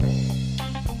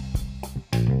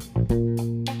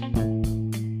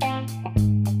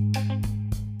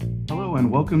and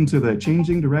welcome to the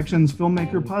Changing Directions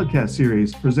Filmmaker Podcast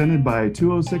Series presented by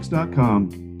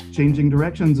 206.com. Changing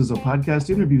Directions is a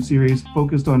podcast interview series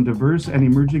focused on diverse and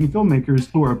emerging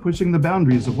filmmakers who are pushing the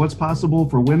boundaries of what's possible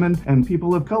for women and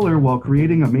people of color while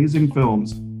creating amazing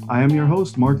films. I am your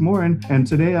host, Mark Morin, and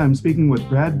today I'm speaking with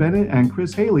Brad Bennett and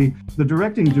Chris Haley, the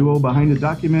directing duo behind a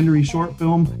documentary short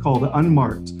film called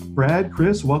Unmarked. Brad,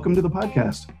 Chris, welcome to the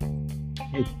podcast.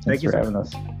 Hey, thank you for having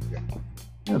us.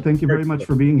 Yeah, thank you very much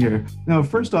for being here. Now,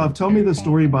 first off, tell me the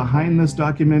story behind this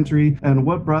documentary and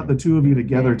what brought the two of you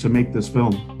together to make this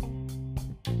film.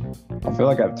 I feel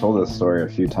like I've told this story a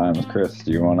few times. Chris,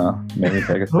 do you want to maybe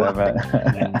take a stab at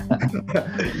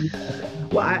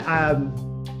it? Well,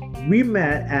 we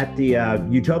met at the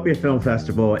Utopia Film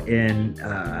Festival in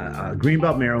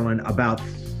Greenbelt, Maryland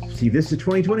this is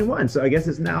 2021, so I guess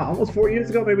it's now almost 4 years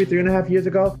ago, maybe 3.5 years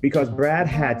ago, because Brad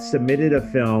had submitted a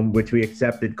film which we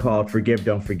accepted called Forgive,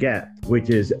 Don't Forget, which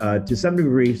is to some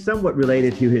degree somewhat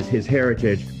related to his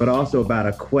heritage, but also about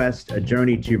a quest, a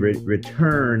journey to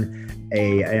return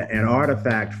an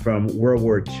artifact from World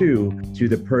War II to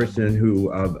the person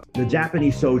the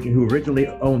Japanese soldier who originally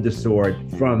owned the sword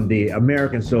from the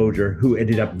American soldier who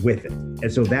ended up with it.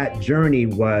 And so that journey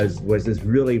was this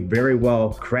really very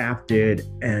well crafted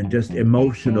and just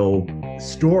emotional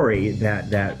story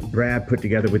that Brad put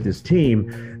together with his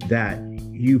team that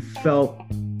you felt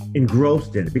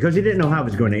engrossed in it because you didn't know how it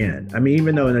was going to end. I mean,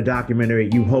 even though in the documentary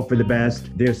you hope for the best,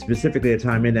 there's specifically a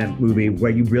time in that movie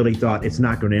where you really thought it's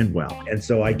not going to end well. And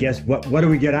so I guess what do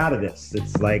we get out of this?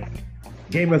 It's like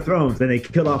Game of Thrones, then they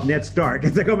kill off Ned Stark.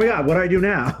 It's like, oh my God, what do I do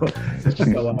now?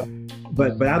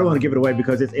 But I don't want to give it away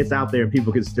because it's out there and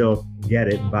people can still get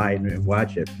it, buy it, and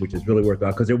watch it, which is really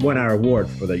worthwhile because it won our award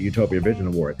for the Utopia Vision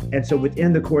Award. And so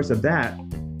within the course of that,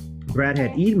 Brad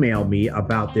had emailed me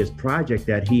about this project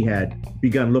that he had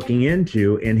begun looking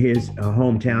into in his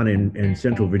hometown in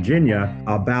Central Virginia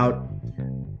about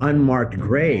unmarked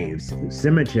graves,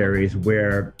 cemeteries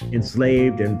where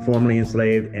enslaved and formerly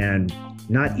enslaved and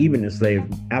not even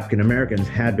enslaved African Americans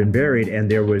had been buried, and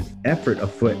there was effort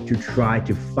afoot to try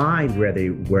to find where they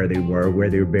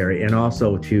were buried, and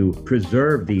also to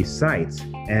preserve these sites.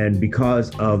 And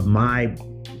because of my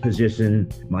position,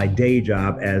 my day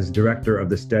job as director of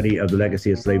the study of the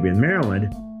legacy of slavery in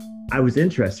Maryland, I was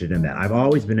interested in that. I've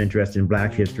always been interested in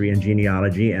Black history and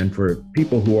genealogy, and for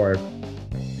people who are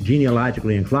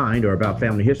genealogically inclined or about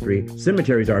family history,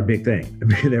 cemeteries are a big thing. I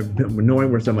mean,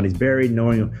 knowing where somebody's buried,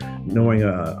 knowing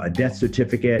a death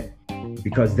certificate,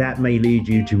 because that may lead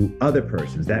you to other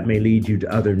persons, that may lead you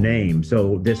to other names.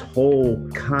 So this whole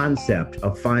concept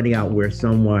of finding out where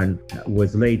someone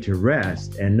was laid to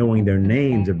rest and knowing their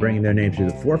names and bringing their names to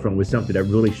the forefront was something that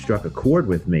really struck a chord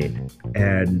with me.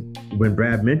 And when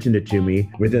Brad mentioned it to me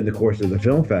within the course of the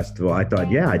film festival, I thought,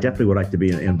 yeah, I definitely would like to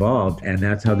be involved. And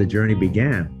that's how the journey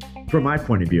began, from my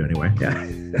point of view anyway. Yeah.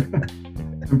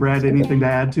 Brad, anything to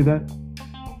add to that?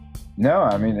 No,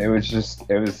 I mean, it was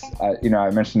I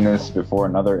mentioned this before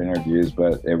in other interviews,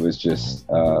 but it was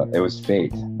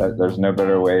fate. There's no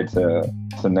better way to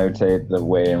notate the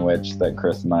way in which that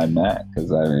Chris and I met,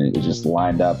 because I mean, it just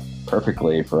lined up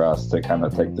perfectly for us to kind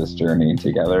of take this journey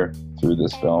together through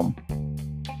this film.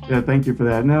 Yeah, thank you for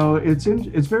that. Now, it's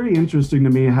very interesting to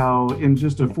me how in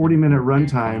just a 40-minute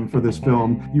runtime for this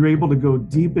film, you're able to go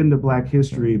deep into Black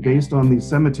history based on these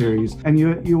cemeteries, and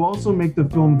you also make the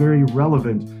film very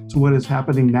relevant to what is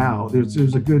happening now.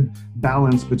 There's a good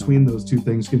balance between those two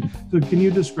things. Can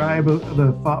you describe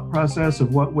the thought process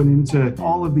of what went into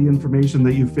all of the information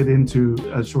that you fit into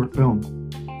a short film?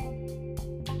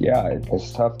 Yeah,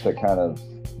 it's tough to kind of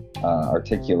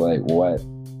articulate what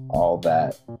all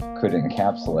that could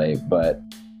encapsulate, but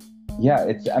yeah,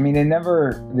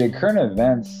 the current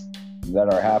events that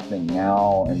are happening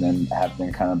now and then have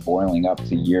been kind of boiling up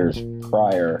to years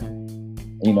prior,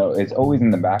 it's always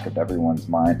in the back of everyone's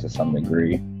mind to some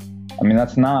degree. I mean,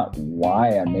 that's not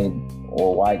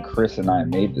why Chris and I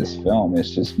made this film.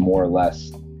 It's just more or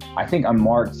less, I think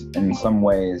Unmarked in some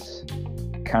ways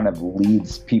kind of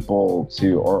leads people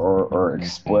to or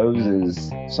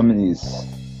exposes some of these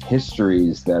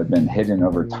histories that have been hidden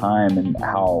over time and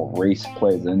how race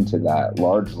plays into that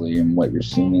largely in what you're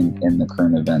seeing in the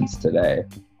current events today.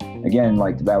 Again,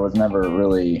 like that was never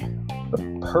really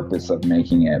the purpose of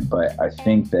making it, but I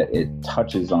think that it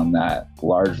touches on that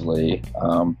largely.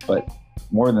 But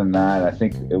more than that, I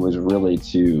think it was really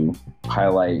to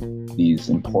highlight these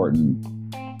important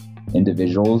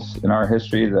individuals in our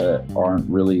history that aren't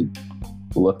really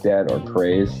looked at or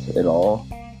praised at all.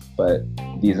 But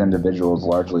these individuals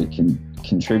largely can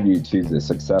contribute to the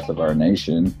success of our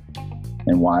nation,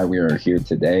 and why we are here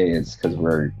today is because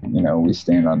we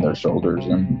stand on their shoulders,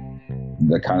 and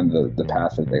the kind of the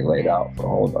path that they laid out for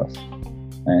all of us.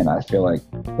 And I feel like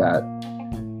that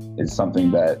is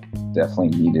something that definitely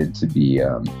needed to be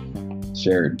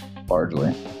shared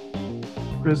largely.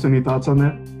 Chris, any thoughts on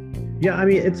that? Yeah, I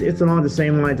mean, it's along the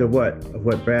same lines of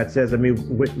what Brad says. I mean,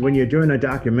 when you're doing a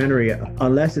documentary,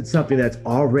 unless it's something that's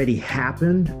already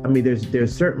happened, I mean,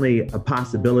 there's certainly a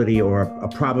possibility or a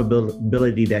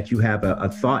probability that you have a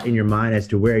thought in your mind as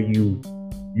to where you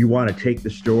want to take the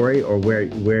story, or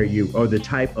where you, or the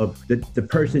type of the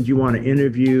persons you want to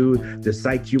interview, the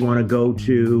sites you want to go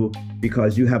to,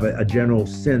 because you have a general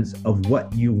sense of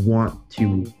what you want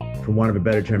to, for want of a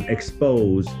better term,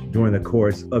 expose during the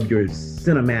course of your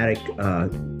cinematic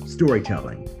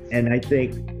storytelling. And I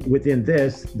think within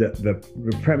this,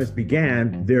 the premise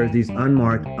began, there are these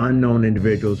unmarked, unknown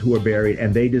individuals who are buried,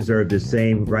 and they deserve the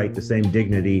same right, the same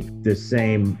dignity, the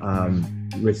same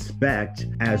respect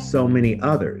as so many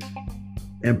others.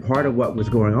 And part of what was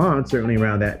going on, certainly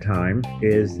around that time,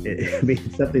 is, I mean,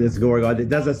 something that's going on that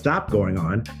doesn't stop going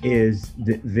on, is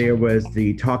there was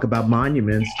the talk about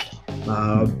monuments,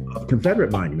 of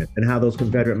Confederate monuments, and how those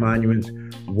Confederate monuments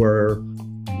were,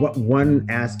 what one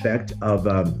aspect of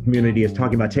community is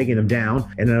talking about taking them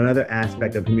down, and another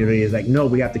aspect of community is like, no,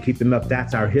 we have to keep them up.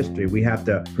 That's our history. We have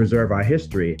to preserve our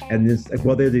history. And this,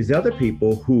 well, there's these other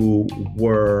people who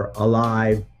were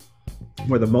alive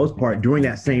for the most part during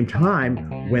that same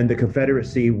time when the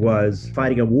Confederacy was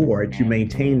fighting a war to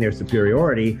maintain their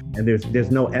superiority, and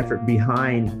there's no effort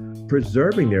behind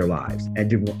preserving their lives. And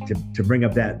to bring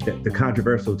up the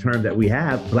controversial term that we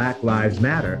have, Black Lives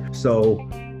Matter. So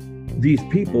these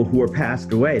people who are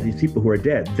passed away, these people who are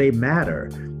dead, they matter,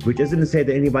 which isn't to say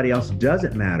that anybody else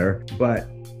doesn't matter, but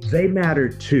they matter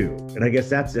too. And I guess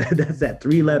that's that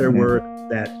three-letter word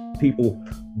that people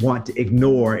want to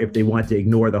ignore if they want to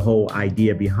ignore the whole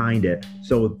idea behind it.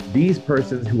 So these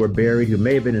persons who are buried, who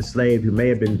may have been enslaved, who may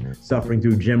have been suffering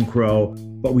through Jim Crow,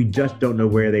 but we just don't know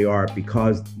where they are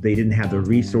because they didn't have the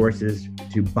resources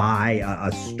to buy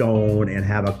a stone and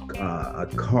have a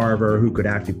carver who could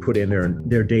actually put in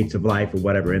their dates of life or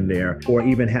whatever in there, or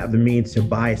even have the means to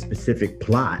buy a specific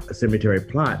plot, a cemetery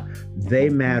plot. They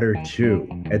matter too.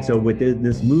 And so within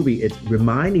this movie, it's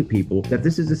reminding people that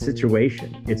this is a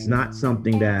situation. It's not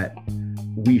something that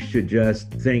we should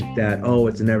just think that, oh,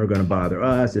 it's never going to bother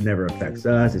us, it never affects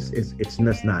us, it's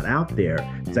just not out there.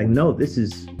 It's like, no,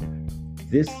 this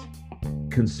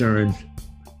concerns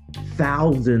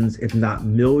thousands, if not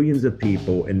millions of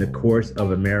people in the course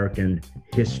of American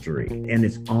history, and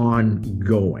it's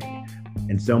ongoing.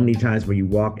 And so many times when you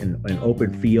walk in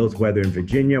open fields, whether in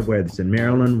Virginia, whether it's in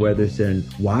Maryland, whether it's in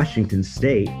Washington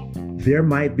State, there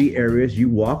might be areas you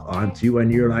walk onto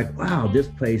and you're like, wow, this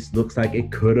place looks like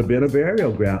it could have been a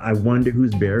burial ground. I wonder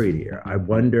who's buried here. I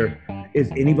wonder,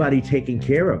 is anybody taking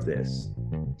care of this?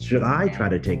 Should I try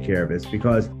to take care of this?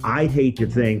 Because I hate to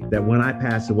think that when I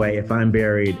pass away, if I'm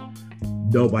buried,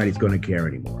 nobody's going to care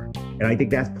anymore. And I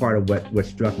think that's part of what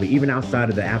struck me, even outside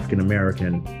of the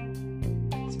African-American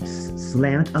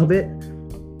slant of it.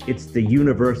 It's the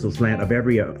universal slant of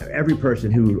every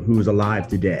person who's alive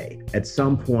today. At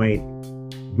some point,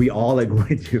 we all are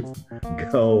going to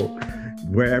go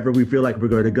wherever we feel like we're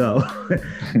going to go,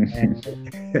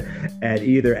 and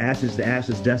either ashes to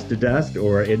ashes, dust to dust,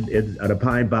 or in a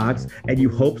pine box. And you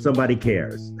hope somebody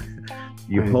cares.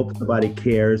 You hope somebody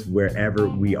cares wherever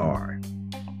we are.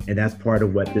 And that's part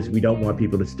of what we don't want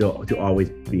people to always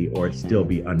be or still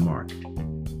be unmarked.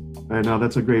 I know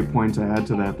that's a great point to add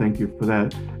to that. Thank you for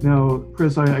that. Now,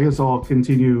 Chris, I guess I'll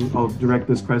direct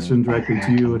this question directly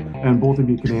to you, and both of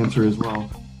you can answer as well.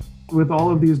 With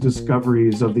all of these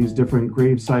discoveries of these different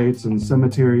grave sites and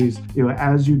cemeteries,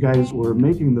 as you guys were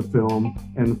making the film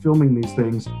and filming these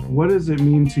things, what does it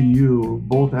mean to you,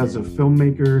 both as a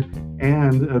filmmaker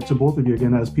and to both of you,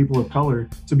 again, as people of color,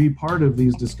 to be part of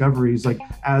these discoveries, like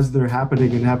as they're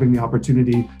happening and having the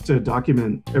opportunity to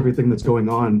document everything that's going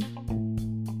on?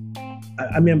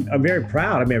 I mean, I'm very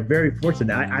proud. I mean, I'm very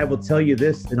fortunate. I will tell you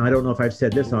this, and I don't know if I've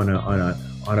said this on a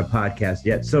podcast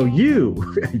yet. So you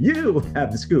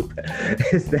have the scoop.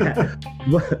 Is that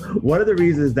one of the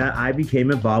reasons that I became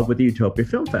involved with the Utopia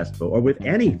Film Festival, or with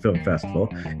any film festival,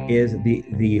 is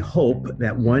the hope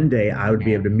that one day I would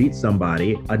be able to meet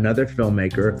somebody, another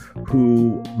filmmaker,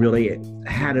 who really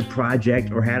had a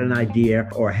project or had an idea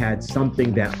or had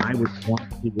something that I would want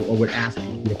to, or would ask to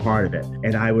be a part of it,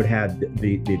 and I would have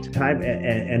the time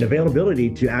and availability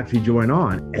to actually join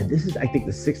on. And this is, I think,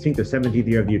 the 16th or 17th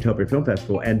year of the Utopia Film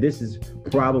Festival, and this is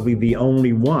probably the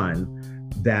only one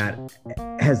that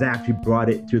has actually brought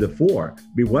it to the fore.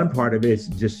 One part of it is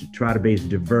just to try to be as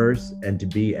diverse and to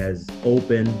be as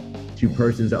open to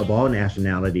persons of all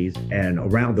nationalities and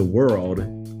around the world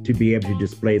to be able to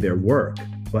display their work.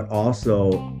 But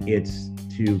also it's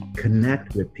to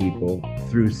connect with people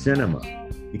through cinema,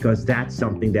 because that's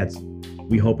something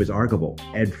we hope is arguable.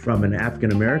 And from an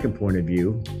African-American point of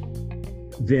view,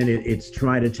 then it's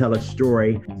trying to tell a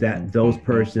story that those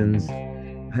persons,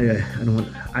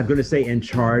 I'm going to say in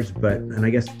charge, and I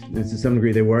guess to some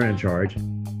degree they were in charge,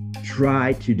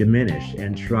 try to diminish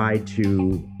and try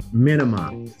to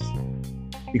minimize.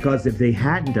 Because if they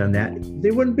hadn't done that,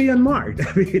 they wouldn't be unmarked.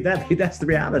 I mean, that's the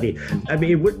reality. I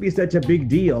mean, it wouldn't be such a big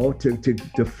deal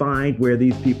to find where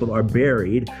these people are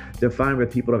buried, to find where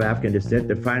people of African descent,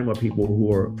 to find where people who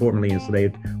were formerly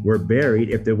enslaved were buried,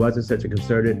 if there wasn't such a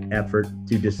concerted effort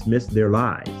to dismiss their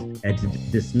lives and to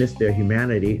dismiss their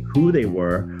humanity, who they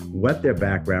were, what their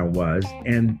background was,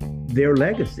 and their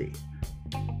legacy.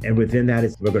 And within that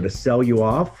is, we're going to sell you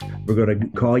off. We're going to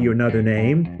call you another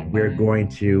name. We're going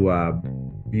to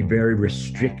be very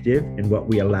restrictive in what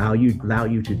we allow you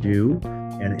to do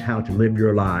and how to live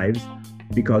your lives,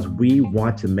 because we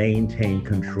want to maintain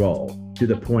control to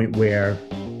the point where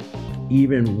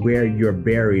even where you're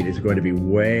buried is going to be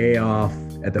way off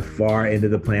at the far end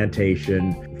of the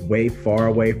plantation, way far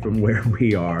away from where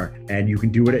we are. And you can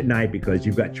do it at night because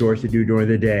you've got chores to do during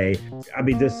the day. I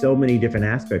mean, there's so many different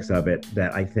aspects of it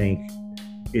that I think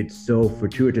it's so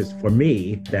fortuitous for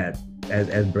me that,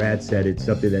 as Brad said, it's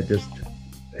something that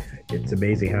it's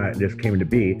amazing how it just came to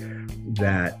be,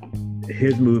 that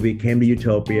his movie came to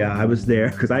Utopia. I was there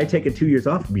because I had taken 2 years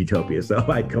off from Utopia, so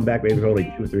I'd come back maybe for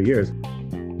only 2 or 3 years.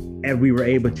 And we were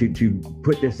able to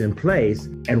put this in place.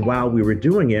 And while we were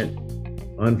doing it,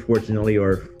 unfortunately,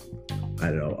 or I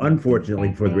don't know,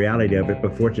 unfortunately for the reality of it,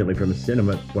 but fortunately from a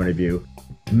cinema point of view,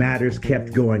 matters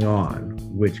kept going on,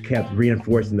 which kept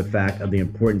reinforcing the fact of the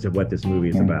importance of what this movie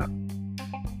is about.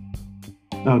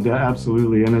 Oh,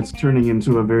 absolutely. And it's turning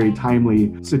into a very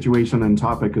timely situation and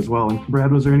topic as well. And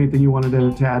Brad, was there anything you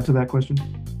wanted to add to that question?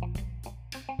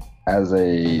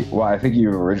 I think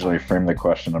you originally framed the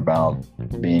question about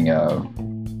being a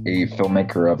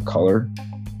filmmaker of color.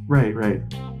 Right.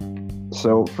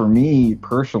 So for me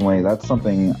personally, that's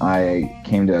something I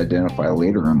came to identify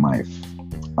later in life.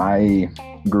 I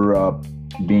grew up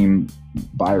being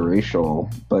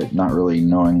biracial, but not really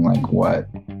knowing what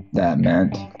that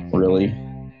meant really.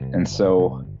 And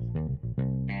so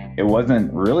it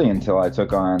wasn't really until I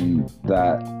took on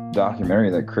that documentary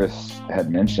that Chris had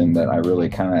mentioned that I really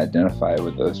kind of identified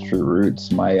with those true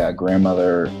roots. My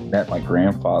grandmother met my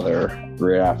grandfather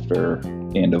right after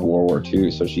the end of World War II.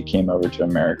 So she came over to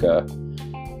America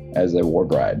as a war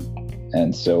bride.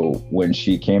 And so when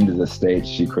she came to the States,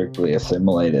 she quickly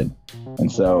assimilated. And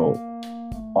so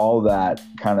all that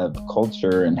kind of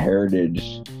culture and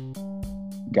heritage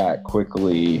got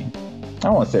quickly, I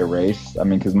don't want to say erased. I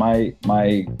mean, because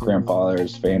my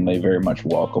grandfather's family very much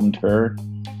welcomed her,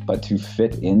 but to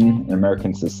fit in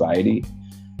American society,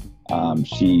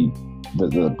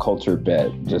 the culture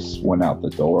bit just went out the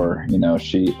door. You know,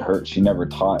 she never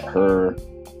taught her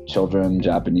children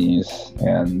Japanese,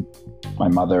 and my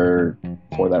mother,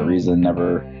 for that reason,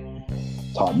 never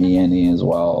taught me any as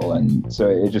well. And so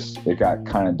it got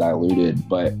kind of diluted.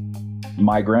 But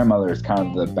my grandmother is kind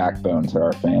of the backbone to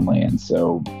our family, and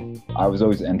so I was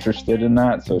always interested in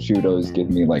that. So she would always give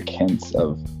me hints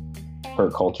of her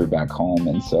culture back home.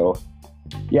 And so,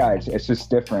 yeah, it's just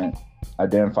different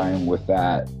identifying with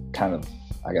that kind of,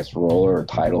 I guess, role or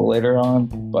title later on.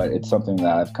 But it's something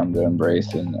that I've come to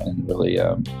embrace and really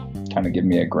kind of give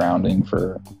me a grounding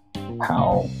for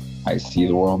how I see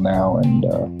the world now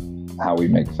and how we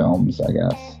make films, I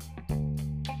guess.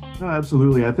 No,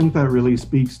 absolutely. I think that really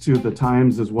speaks to the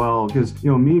times as well, because,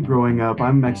 me growing up,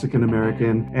 I'm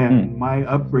Mexican-American, and my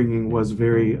upbringing was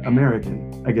very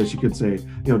American, I guess you could say,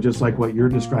 just like what you're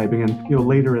describing. And,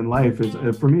 later in life,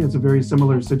 for me, it's a very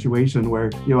similar situation where,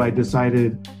 I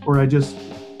decided, or I just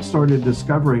started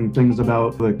discovering things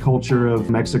about the culture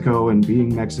of Mexico and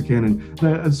being Mexican.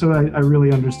 And so I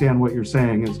really understand what you're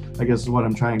saying, I guess what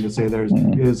I'm trying to say there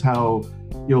is how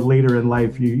later in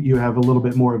life, you have a little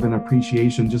bit more of an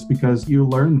appreciation just because you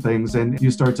learn things and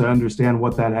you start to understand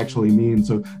what that actually means.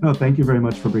 So, no, thank you very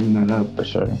much for bringing that up. For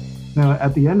sure. Now,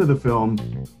 at the end of the film,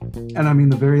 and I mean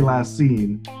the very last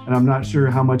scene, and I'm not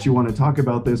sure how much you want to talk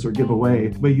about this or give away,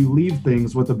 but you leave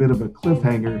things with a bit of a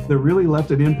cliffhanger that really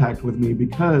left an impact with me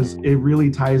because it really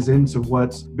ties into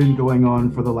what's been going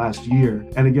on for the last year.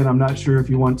 And again, I'm not sure if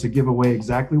you want to give away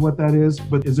exactly what that is,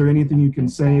 but is there anything you can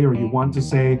say or you want to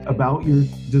say about your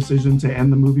decision to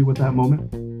end the movie with that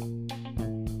moment?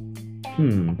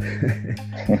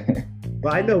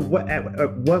 Well, I know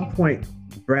at one point,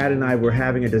 Brad and I were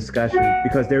having a discussion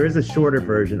because there is a shorter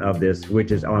version of this,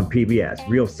 which is on PBS,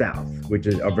 Real South, which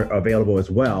is available as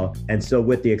well. And so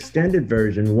with the extended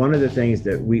version, one of the things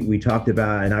that we talked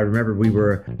about, and I remember we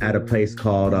were at a place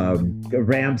called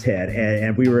Ram's Head,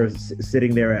 and we were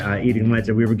sitting there eating lunch,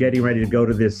 and we were getting ready to go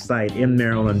to this site in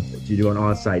Maryland to do an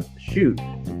on-site shoot.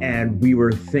 And we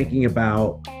were thinking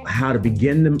about how to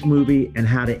begin the movie and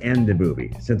how to end the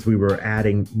movie, since we were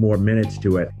adding more minutes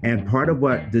to it. And part of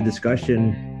what the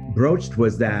discussion broached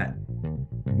was that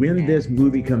when this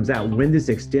movie comes out, when this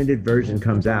extended version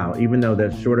comes out, even though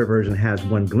the shorter version has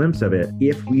one glimpse of it,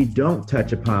 if we don't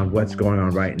touch upon what's going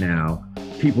on right now,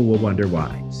 people will wonder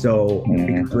why. So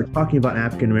because we're talking about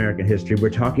African-American history, we're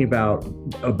talking about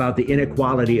the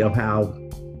inequality of how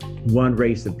one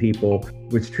race of people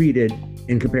was treated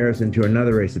in comparison to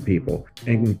another race of people.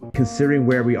 And considering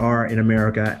where we are in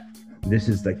America, this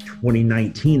is like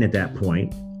 2019 at that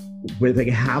point, we're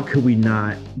thinking, how could we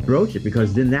not broach it?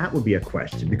 Because then that would be a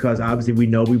question. Because obviously we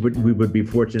know we would be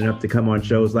fortunate enough to come on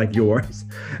shows like yours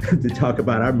to talk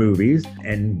about our movies.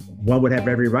 And one would have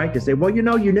every right to say, well, you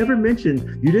never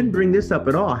mentioned, you didn't bring this up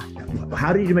at all.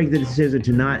 How did you make the decision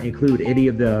to not include any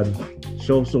of the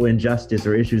social injustice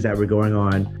or issues that were going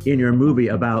on in your movie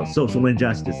about social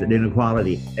injustice and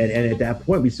inequality? And at that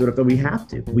point, we sort of thought we have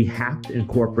to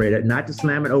incorporate it, not to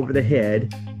slam it over the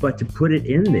head, but to put it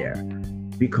in there.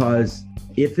 Because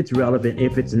if it's relevant,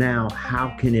 if it's now, how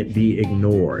can it be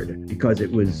ignored? Because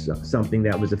it was something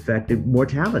that was affecting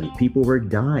mortality. People were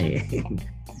dying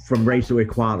from racial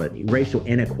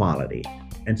inequality.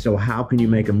 And so how can you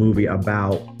make a movie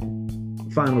about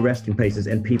final resting places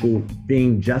and people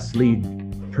being justly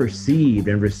perceived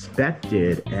and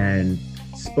respected and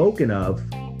spoken of,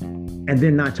 and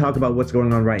then not talk about what's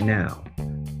going on right now?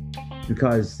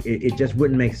 Because it just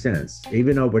wouldn't make sense.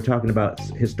 Even though we're talking about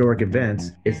historic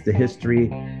events, it's the history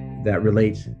that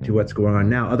relates to what's going on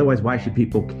now. Otherwise, why should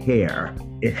people care?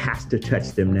 It has to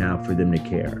touch them now for them to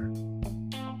care.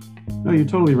 No, you're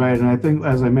totally right. And I think,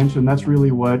 as I mentioned, that's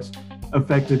really what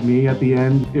affected me at the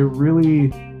end. It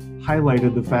really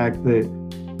highlighted the fact that,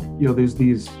 there's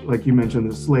these, like you mentioned,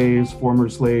 the slaves, former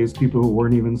slaves, people who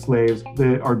weren't even slaves,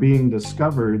 that are being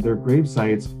discovered, their grave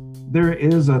sites. There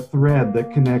is a thread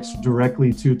that connects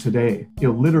directly to today,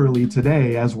 literally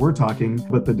today as we're talking,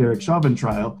 but the Derek Chauvin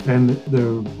trial and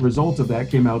the result of that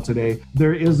came out today.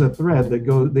 There is a thread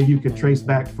that you could trace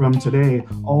back from today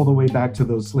all the way back to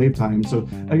those slave times. So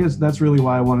I guess that's really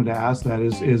why I wanted to ask that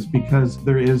is because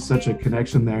there is such a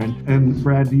connection there. And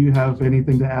Brad, do you have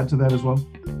anything to add to that as well?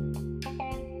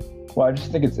 Well, I just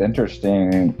think it's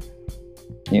interesting,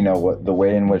 what the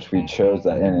way in which we chose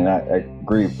that, and I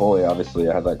agree fully. Obviously,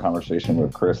 I had that conversation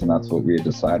with Chris, and that's what we had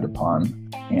decided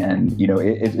upon. And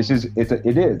it's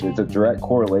a direct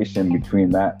correlation between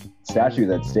that statue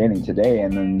that's standing today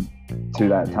and then to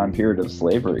that time period of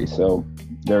slavery. So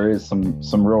there is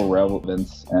some real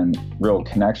relevance and real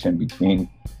connection between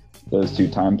those two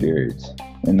time periods,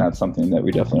 and that's something that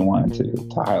we definitely wanted to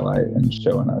highlight and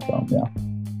show in our film. Yeah.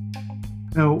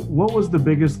 Now, what was the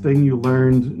biggest thing you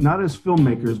learned, not as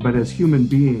filmmakers, but as human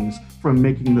beings, from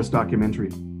making this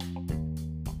documentary?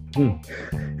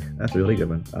 That's a really good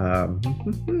one.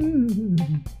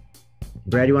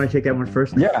 Brad, you want to take that one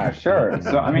first? Yeah, sure.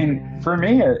 So, for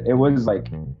me, it was like,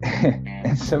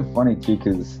 it's so funny too,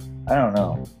 because I don't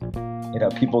know,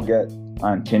 people get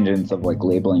on tangents of like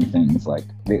labeling things, like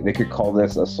they could call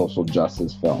this a social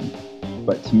justice film.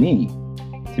 But to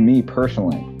me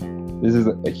personally, this is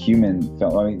a human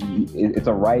film. It's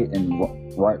a right and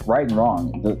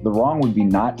wrong. The wrong would be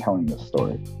not telling this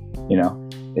story.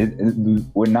 It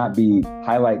would not be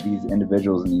highlight these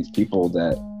individuals and these people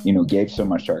that, gave so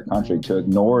much to our country, to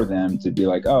ignore them, to be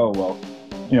like, oh, well,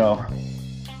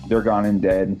 they're gone and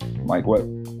dead. Like,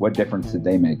 what difference did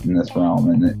they make in this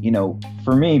realm? And,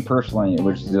 for me personally, it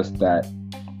was just that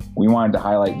we wanted to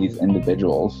highlight these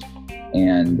individuals,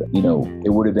 and, it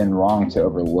would have been wrong to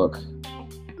overlook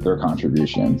their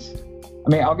contributions.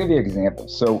 I'll give you an example.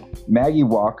 So Maggie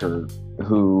Walker,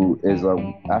 who is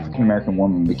an African-American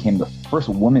woman, became the first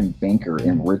woman banker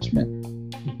in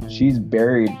Richmond. She's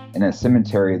buried in a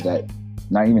cemetery that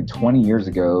not even 20 years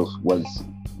ago was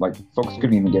like, folks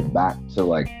couldn't even get back to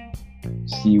like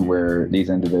see where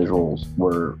these individuals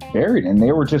were buried, and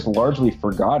they were just largely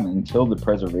forgotten until the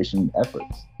preservation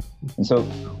efforts. And so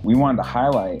we wanted to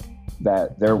highlight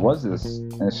that there was this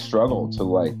struggle to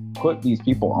like put these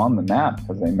people on the map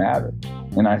because they matter.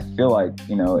 And I feel like,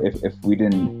 if we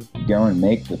didn't go and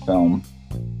make the film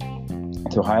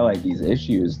to highlight these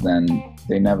issues, then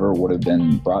they never would have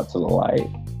been brought to the light.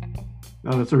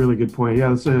 Oh, that's a really good point. Yeah,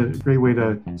 that's a great way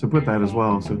to put that as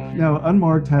well. So now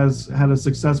Unmarked has had a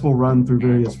successful run through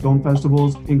various film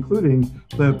festivals, including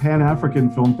the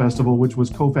Pan-African Film Festival, which was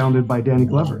co-founded by Danny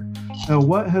Glover. Now,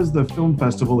 what has the film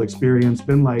festival experience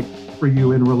been like for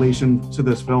you in relation to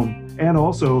this film, and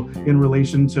also in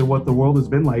relation to what the world has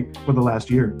been like for the last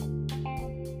year?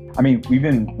 I mean, we've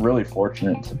been really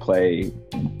fortunate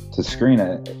to screen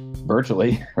it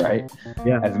virtually, right?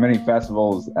 Yeah. As many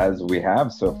festivals as we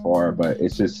have so far, but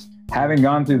it's just having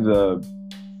gone through the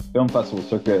film festival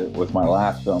circuit with my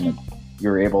last film,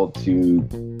 you're able to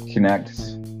connect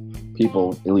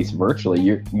people, at least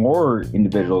virtually. More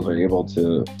individuals are able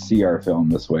to see our film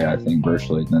this way, I think,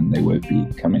 virtually than they would be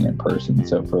coming in person.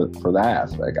 So for that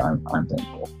aspect, I'm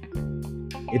thankful.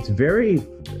 It's very,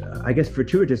 I guess,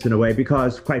 fortuitous in a way,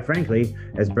 because quite frankly,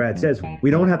 as Brad says,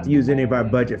 we don't have to use any of our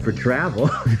budget for travel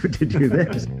to do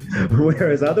this.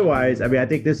 Whereas otherwise, I mean, I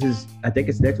think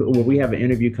it's next. Well, we have an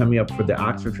interview coming up for the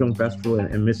Oxford Film Festival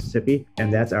in Mississippi,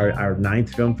 and that's our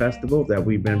 9th film festival that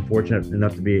we've been fortunate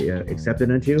enough to be accepted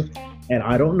into. And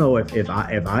I don't know if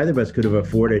either of us could have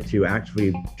afforded to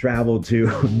actually travel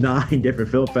to 9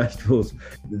 different film festivals.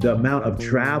 The amount of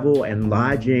travel and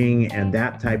lodging and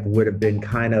that type would have been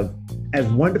kind of, as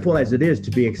wonderful as it is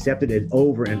to be accepted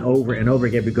over and over and over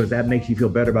again, because that makes you feel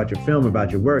better about your film,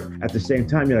 about your work. At the same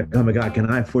time, you're like, oh my God, can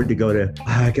I afford to go to,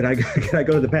 can I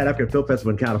go to the Pan African Film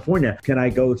Festival in California? Can I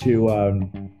go to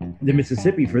the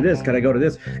Mississippi for this? Can I go to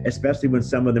this? Especially when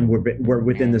some of them were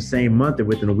within the same month or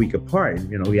within a week apart.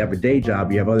 You know, you have a day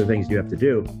job, you have other things you have to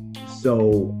do.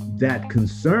 So that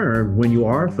concern when you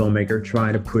are a filmmaker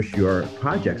trying to push your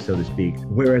project, so to speak,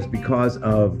 whereas because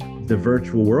of the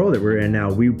virtual world that we're in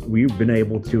now, we've been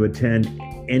able to attend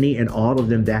any and all of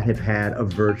them that have had a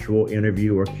virtual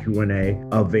interview or Q&A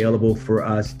available for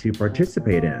us to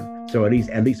participate in. So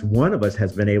at least one of us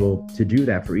has been able to do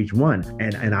that for each one.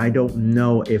 And I don't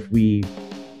know if we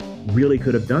really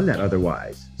could have done that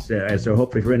otherwise. So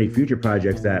hopefully for any future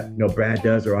projects that Brad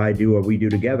does or I do or we do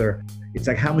together, it's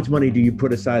like, how much money do you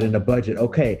put aside in the budget?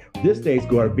 Okay, this day's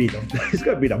going to be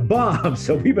the bomb,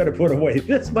 so we better put away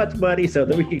this much money so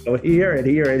that we can go here and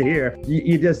here and here.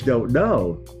 You just don't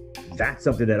know. That's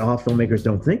something that all filmmakers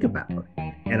don't think about.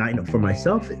 And I know for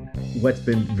myself, what's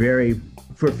been very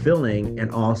fulfilling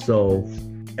and also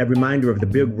a reminder of the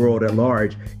big world at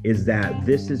large is that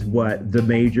this is what the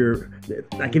major,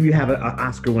 like if you have an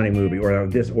Oscar-winning movie or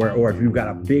if you've got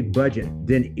a big budget,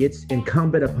 then it's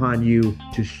incumbent upon you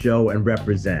to show and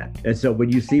represent. And so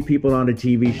when you see people on a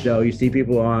TV show, you see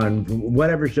people on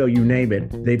whatever show, you name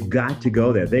it, they've got to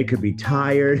go there. They could be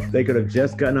tired, they could have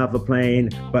just gotten off a plane,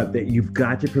 but you've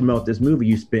got to promote this movie.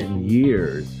 You spent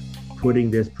years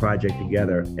putting this project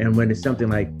together. And when it's something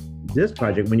like this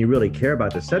project, when you really care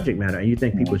about the subject matter and you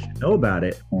think people should know about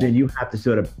it, then you have to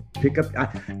sort of pick up.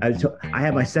 I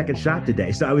had my second shot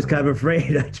today, so I was kind of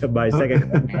afraid. I took my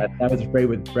second shot. I was afraid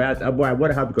with Brad. I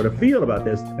wonder how I'm going to feel about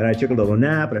this. And I took a little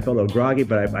nap and I felt a little groggy,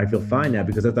 but I feel fine now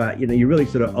because I thought, you really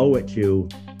sort of owe it to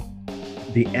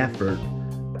the effort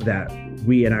that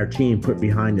we and our team put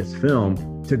behind this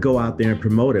film to go out there and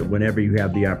promote it whenever you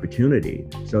have the opportunity.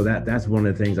 So that's one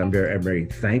of the things I'm very, very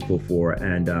thankful for.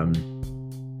 And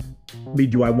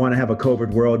do I want to have a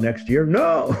COVID world next year?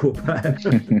 No.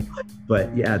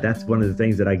 But yeah, that's one of the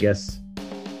things that I guess.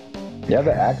 Yeah,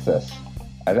 the access.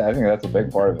 I think that's a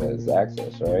big part of it is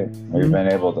access, right? We've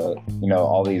been able to,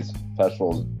 all these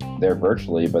festivals, they're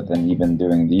virtually, but then even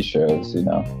doing these shows,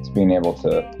 it's being able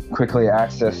to quickly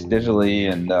access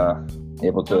digitally and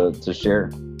able to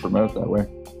share, promote that way.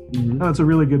 That's a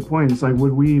really good point. It's like,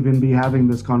 would we even be having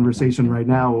this conversation right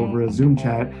now over a Zoom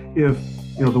chat if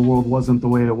the world wasn't the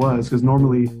way it was? Because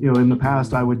normally, in the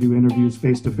past, I would do interviews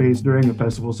face-to-face during a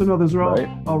festival. So no, those are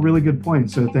all really good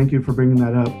points. So thank you for bringing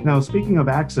that up. Now, speaking of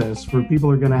access, for people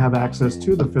who are going to have access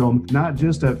to the film, not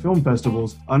just at film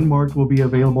festivals, Unmarked will be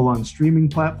available on streaming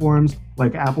platforms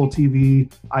like Apple TV,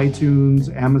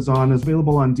 iTunes, Amazon, is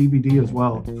available on DVD as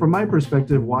well. From my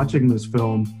perspective, watching this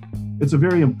film, it's a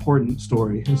very important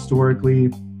story.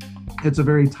 Historically, it's a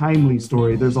very timely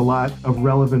story. There's a lot of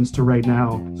relevance to right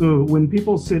now. So when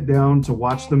people sit down to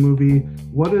watch the movie,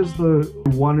 what is the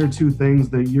 1 or 2 things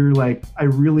that you're like, I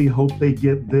really hope they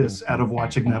get this out of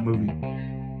watching that movie?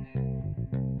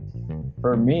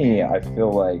 For me, I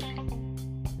feel like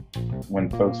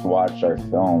when folks watch our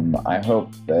film, I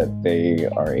hope that they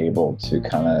are able to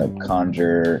kind of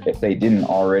conjure, if they didn't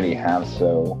already have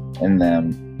so in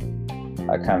them,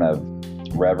 a kind of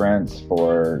reverence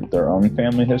for their own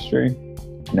family history.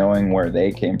 knowing where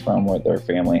they came from, what their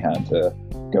family had to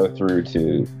go through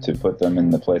to put them in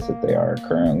the place that they are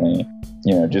currently.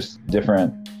 Just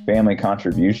different family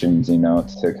contributions,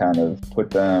 to kind of put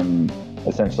them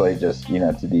essentially just,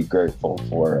 to be grateful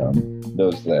for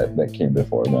those that came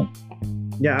before them.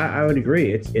 Yeah, I would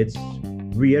agree. It's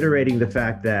reiterating the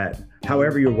fact that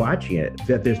however you're watching it,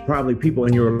 that there's probably people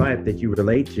in your life that you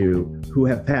relate to who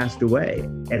have passed away.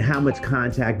 And how much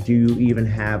contact do you even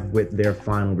have with their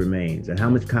final remains? And how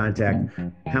much contact,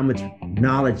 how much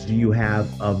knowledge do you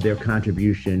have of their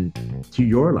contribution to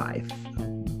your life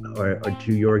or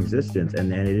to your existence?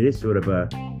 And it is sort of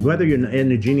whether you're in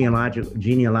the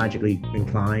genealogically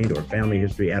inclined or family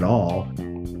history at all,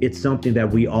 it's something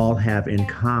that we all have in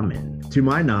common. To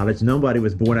my knowledge, nobody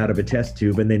was born out of a test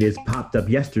tube and then just popped up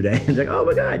yesterday. It's like, oh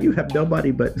my God, you have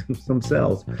nobody but some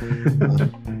cells.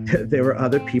 There were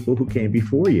other people who came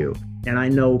before you. And I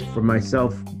know for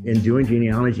myself in doing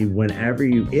genealogy, whenever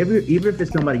even if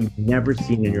it's somebody you've never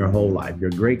seen in your whole life,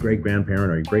 your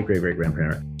great-great-grandparent or your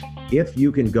great-great-great-grandparent, if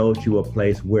you can go to a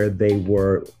place where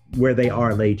they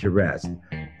are laid to rest,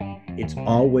 it's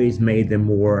always made them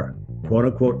more, quote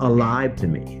unquote, alive to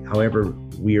me, however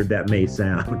weird that may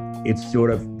sound. It's sort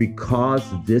of because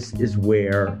this is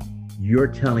where you're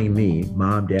telling me,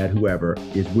 mom, dad, whoever,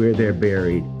 is where they're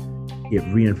buried, it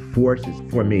reinforces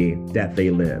for me that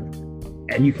they lived.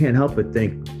 And you can't help but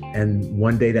think, and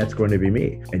one day that's going to be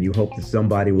me. And you hope that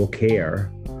somebody will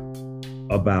care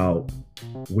about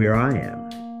where I am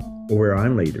or where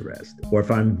I'm laid to rest, or if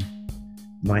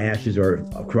my ashes are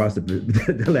across the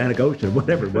Atlantic Ocean,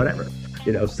 whatever.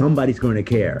 Somebody's going to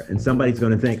care, and somebody's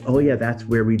going to think, oh yeah, that's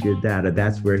where we did that, or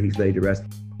that's where he's laid to rest.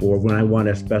 Or when I want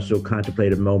a special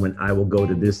contemplative moment, I will go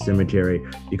to this cemetery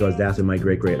because that's where my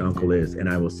great-great uncle is, and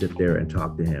I will sit there and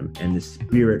talk to him. And the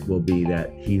spirit will be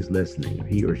that he's listening,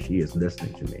 he or she is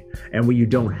listening to me. And when you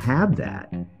don't have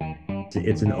that,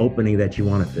 it's an opening that you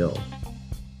want to fill.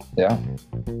 Yeah,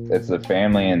 it's the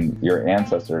family and your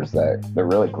ancestors that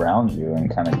really ground you and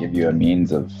kind of give you a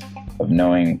means of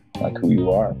knowing like who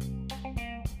you are.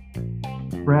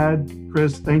 Brad,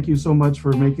 Chris, thank you so much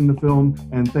for making the film,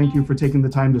 and thank you for taking the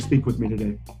time to speak with me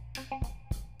today.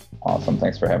 Awesome.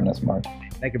 Thanks for having us, Mark.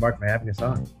 Thank you, Mark, for having us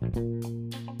on.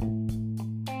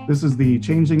 This is the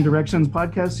Changing Directions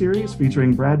podcast series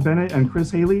featuring Brad Bennett and Chris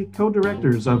Haley,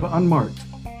 co-directors of Unmarked.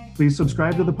 Please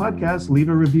subscribe to the podcast, leave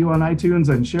a review on iTunes,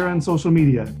 and share on social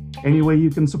media. Any way you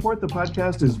can support the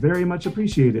podcast is very much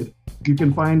appreciated. You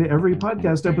can find every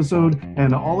podcast episode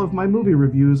and all of my movie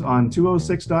reviews on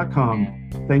 206.com.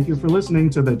 Thank you for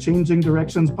listening to the Changing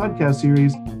Directions podcast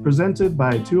series presented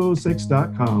by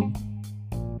 206.com.